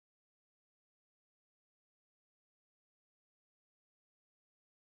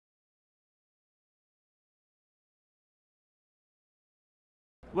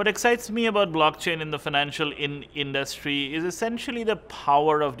What excites me about blockchain in the financial industry is essentially the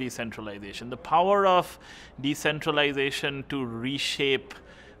power of decentralization, the power of decentralization to reshape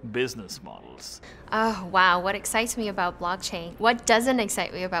business models. Oh, wow. What excites me about blockchain? What doesn't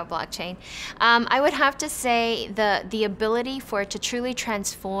excite me about blockchain? I would have to say the ability for it to truly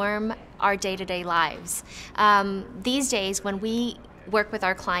transform our day-to-day lives. These days, when we work with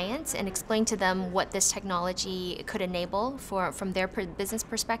our clients and explain to them what this technology could enable from their business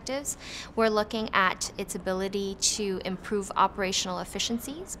perspectives, we're looking at its ability to improve operational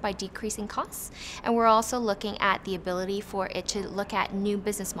efficiencies by decreasing costs, and we're also looking at the ability for it to look at new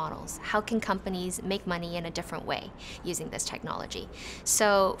business models. How can companies make money in a different way using this technology?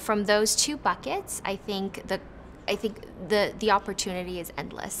 So from those two buckets, I think the opportunity is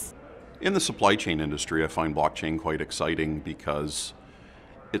endless. In the supply chain industry, I find blockchain quite exciting because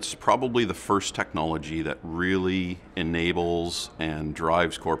it's probably the first technology that really enables and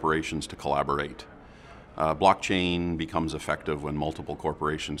drives corporations to collaborate. Blockchain becomes effective when multiple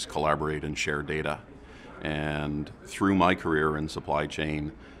corporations collaborate and share data. And through my career in supply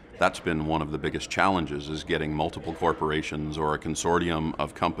chain, that's been one of the biggest challenges, is getting multiple corporations or a consortium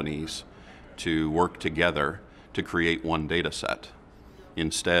of companies to work together to create one data set.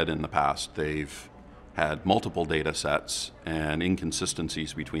 Instead, in the past, they've had multiple data sets and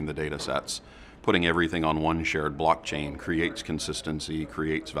inconsistencies between the data sets. Putting everything on one shared blockchain creates consistency,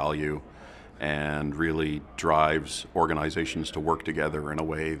 creates value, and really drives organizations to work together in a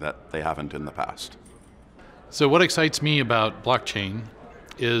way that they haven't in the past. So what excites me about blockchain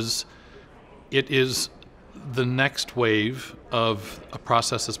is it is the next wave of a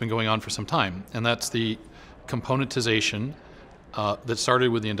process that's been going on for some time, and that's the componentization that started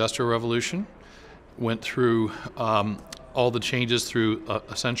with the Industrial Revolution, went through all the changes through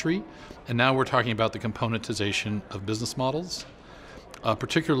a century, and now we're talking about the componentization of business models,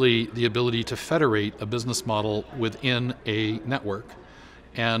 particularly the ability to federate a business model within a network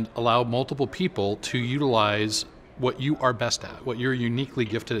and allow multiple people to utilize what you are best at, what you're uniquely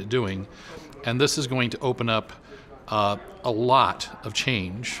gifted at doing. And this is going to open up a lot of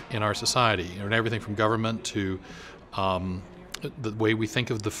change in our society, and everything from government to the way we think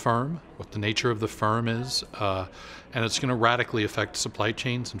of the firm, what the nature of the firm is, and it's going to radically affect supply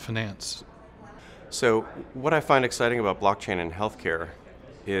chains and finance. So what I find exciting about blockchain in healthcare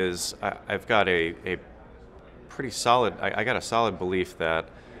is I've got a pretty solid, I got a solid belief that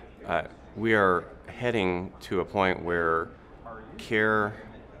we are heading to a point where care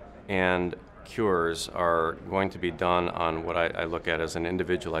and cures are going to be done on what I look at as an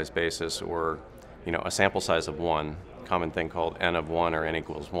individualized basis, or a sample size of one, common thing called N of 1 or N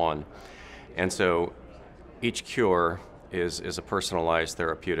equals 1. And so each cure is a personalized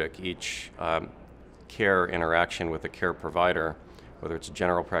therapeutic. Each care interaction with a care provider, whether it's a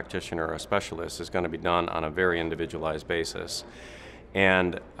general practitioner or a specialist, is going to be done on a very individualized basis.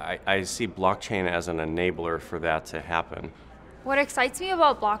 And I see blockchain as an enabler for that to happen. What excites me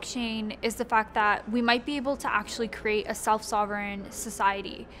about blockchain is the fact that we might be able to actually create a self-sovereign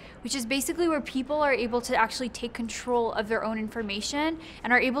society, which is basically where people are able to actually take control of their own information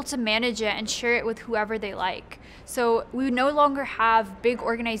and are able to manage it and share it with whoever they like. So we would no longer have big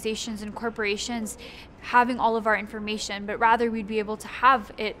organizations and corporations having all of our information, but rather we'd be able to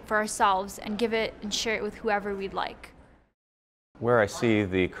have it for ourselves and give it and share it with whoever we'd like. Where I see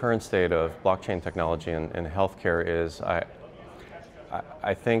the current state of blockchain technology in healthcare is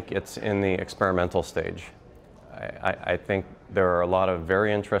I think it's in the experimental stage. I think there are a lot of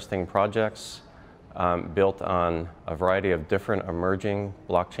very interesting projects built on a variety of different emerging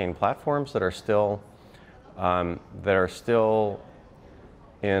blockchain platforms that are still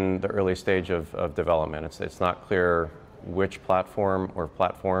in the early stage of development. It's not clear which platform or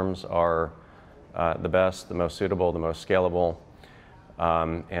platforms are the best, the most suitable, the most scalable,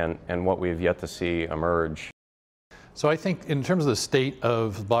 and what we've yet to see emerge. So I think in terms of the state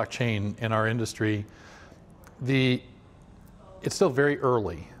of blockchain in our industry, it's still very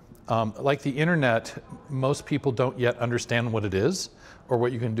early. Like the internet, most people don't yet understand what it is or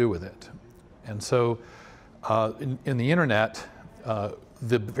what you can do with it. And so in the internet,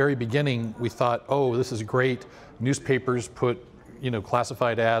 the very beginning, we thought, oh, this is great. Newspapers put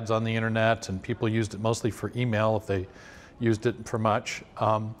classified ads on the internet, and people used it mostly for email if they used it for much.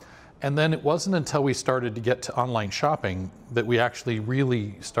 And then it wasn't until we started to get to online shopping that we actually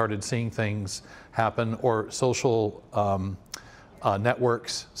really started seeing things happen, or social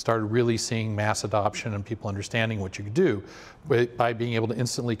networks started really seeing mass adoption and people understanding what you could do by being able to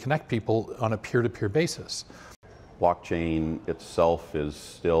instantly connect people on a peer-to-peer basis. Blockchain itself is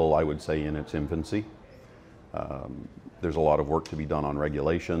still, I would say, in its infancy. There's a lot of work to be done on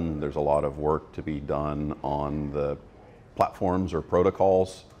regulation. There's a lot of work to be done on the platforms or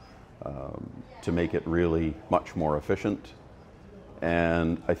protocols to make it really much more efficient.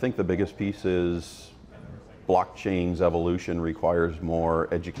 And I think the biggest piece is blockchain's evolution requires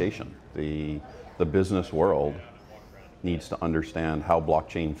more education. The business world needs to understand how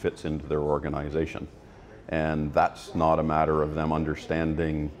blockchain fits into their organization. And that's not a matter of them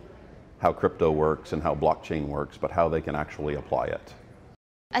understanding how crypto works and how blockchain works, but how they can actually apply it.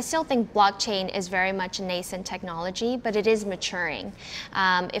 I still think blockchain is very much a nascent technology, but it is maturing.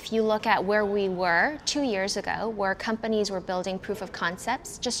 If you look at where we were 2 years ago, where companies were building proof of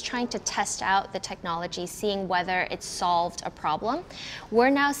concepts, just trying to test out the technology, seeing whether it solved a problem, we're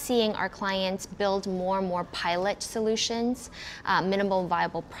now seeing our clients build more and more pilot solutions, minimal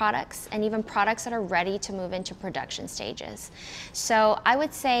viable products, and even products that are ready to move into production stages. So I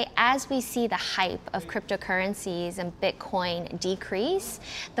would say as we see the hype of cryptocurrencies and Bitcoin decrease,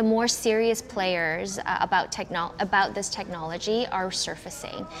 the more serious players about this technology are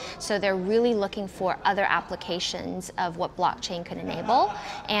surfacing. So they're really looking for other applications of what blockchain could enable.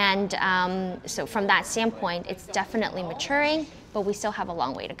 And so from that standpoint, it's definitely maturing, but we still have a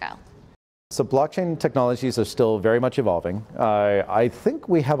long way to go. So blockchain technologies are still very much evolving. I think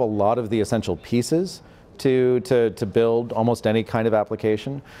we have a lot of the essential pieces to build almost any kind of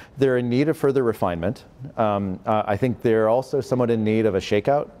application. They're in need of further refinement. I think they're also somewhat in need of a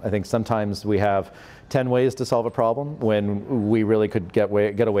shakeout. I think sometimes we have 10 ways to solve a problem when we really could get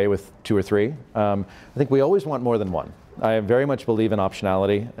away with 2 or 3. I think we always want more than one. I very much believe in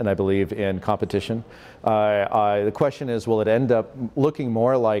optionality, and I believe in competition. The question is, will it end up looking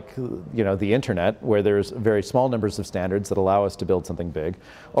more like, the internet, where there's very small numbers of standards that allow us to build something big,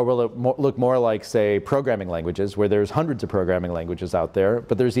 or will it look more like, say, programming languages, where there's hundreds of programming languages out there,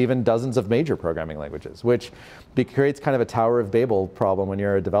 but there's even dozens of major programming languages, which creates kind of a Tower of Babel problem when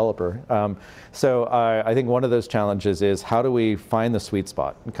you're a developer. So I think one of those challenges is, how do we find the sweet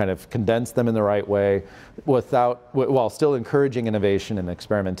spot and kind of condense them in the right way while still encouraging innovation and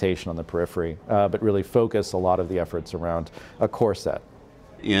experimentation on the periphery, but really focus a lot of the efforts around a core set.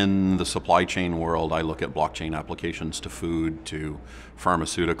 In the supply chain world, I look at blockchain applications to food, to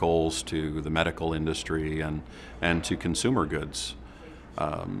pharmaceuticals, to the medical industry, and to consumer goods.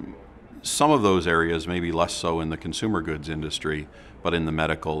 Some of those areas may be less so in the consumer goods industry, but in the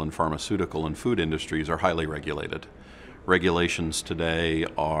medical and pharmaceutical and food industries are highly regulated. Regulations today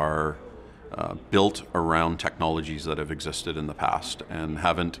are built around technologies that have existed in the past and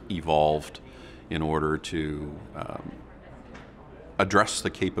haven't evolved in order to address the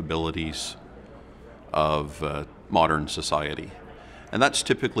capabilities of modern society. And that's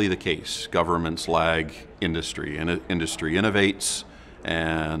typically the case. Governments lag industry, and industry innovates,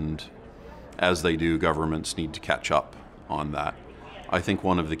 and as they do, governments need to catch up on that. I think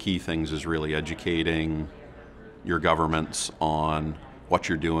one of the key things is really educating your governments on what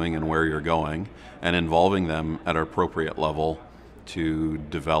you're doing and where you're going, and involving them at an appropriate level to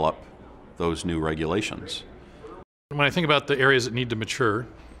develop those new regulations. When I think about the areas that need to mature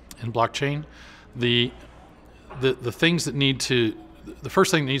in blockchain, the things that need to, the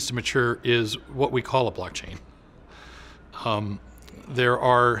first thing that needs to mature is what we call a blockchain. There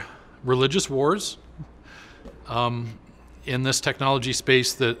are religious wars in this technology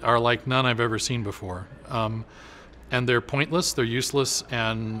space that are like none I've ever seen before. And they're pointless, they're useless,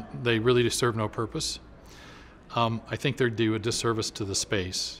 and they really serve no purpose. I think they do a disservice to the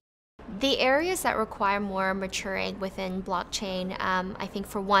space. The areas that require more maturing within blockchain, I think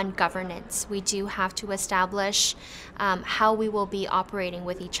for one, governance. We do have to establish how we will be operating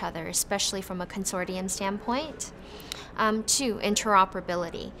with each other, especially from a consortium standpoint. 2,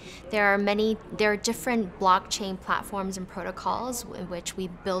 interoperability. There are different blockchain platforms and protocols in which we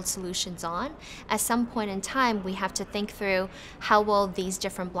build solutions on. At some point in time, we have to think through how will these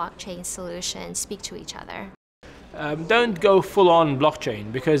different blockchain solutions speak to each other. Don't go full on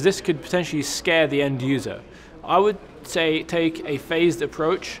blockchain, because this could potentially scare the end user. I would say take a phased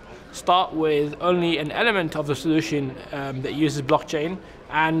approach. Start with only an element of the solution that uses blockchain,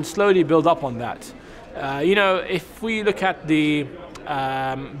 and slowly build up on that. If we look at the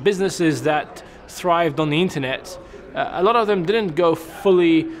businesses that thrived on the internet, a lot of them didn't go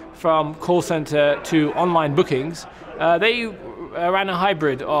fully from call center to online bookings. They ran a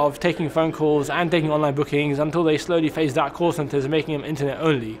hybrid of taking phone calls and taking online bookings until they slowly phased out call centers, making them internet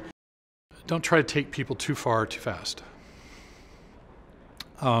only. Don't try to take people too far too fast.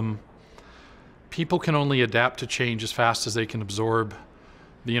 People can only adapt to change as fast as they can absorb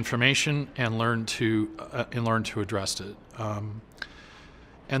the information and learn to address it.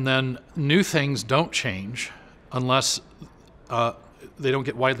 And then new things don't change unless they don't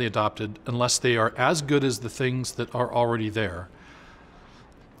get widely adopted, unless they are as good as the things that are already there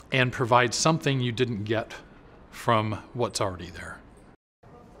and provide something you didn't get from what's already there.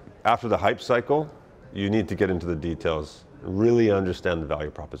 After the hype cycle, you need to get into the details, really understand the value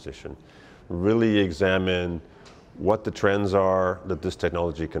proposition, really examine what the trends are that this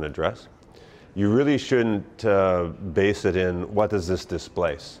technology can address. You really shouldn't base it in what does this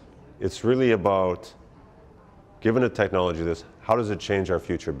displace. It's really about, given a technology this, how does it change our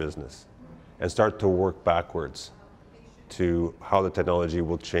future business? And start to work backwards to how the technology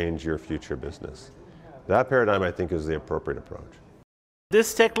will change your future business. That paradigm, I think, is the appropriate approach.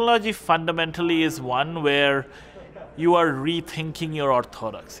 This technology fundamentally is one where you are rethinking your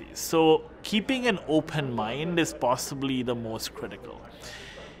orthodoxies. So keeping an open mind is possibly the most critical.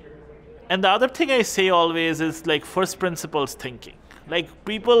 And the other thing I say always is like first principles thinking. Like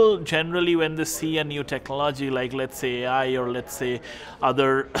people generally, when they see a new technology, like let's say AI or let's say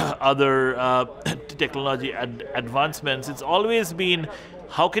other technology advancements, it's always been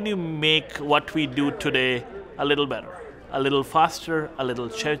how can you make what we do today a little better, a little faster, a little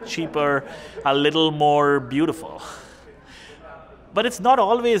cheaper, a little more beautiful. But it's not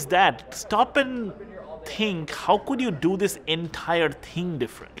always that. Stop and think, how could you do this entire thing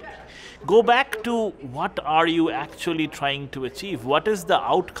differently? Go back to what are you actually trying to achieve? What is the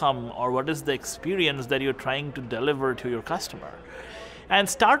outcome or what is the experience that you're trying to deliver to your customer? And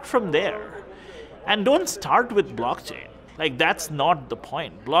start from there. And don't start with blockchain. Like that's not the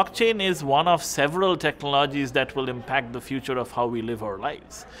point. Blockchain is one of several technologies that will impact the future of how we live our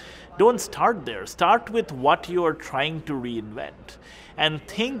lives. Don't start there. Start with what you are trying to reinvent. And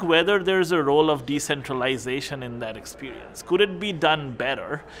think whether there's a role of decentralization in that experience. Could it be done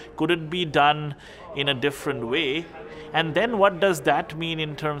better? Could it be done in a different way? And then what does that mean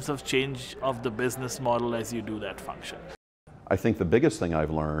in terms of change of the business model as you do that function? I think the biggest thing I've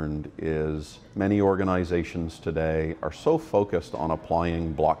learned is many organizations today are so focused on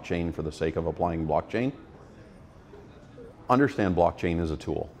applying blockchain for the sake of applying blockchain. Understand blockchain is a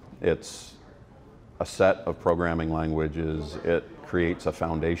tool. It's a set of programming languages. It creates a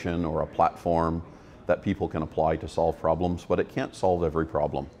foundation or a platform that people can apply to solve problems, but it can't solve every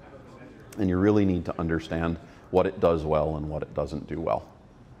problem. And you really need to understand what it does well and what it doesn't do well.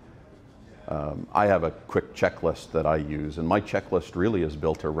 I have a quick checklist that I use, and my checklist really is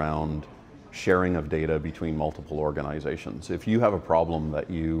built around sharing of data between multiple organizations. If you have a problem that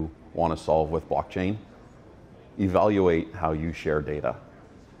you want to solve with blockchain, evaluate how you share data.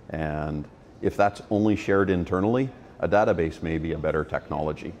 And if that's only shared internally, a database may be a better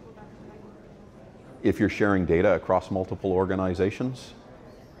technology. If you're sharing data across multiple organizations,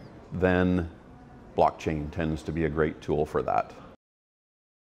 then blockchain tends to be a great tool for that.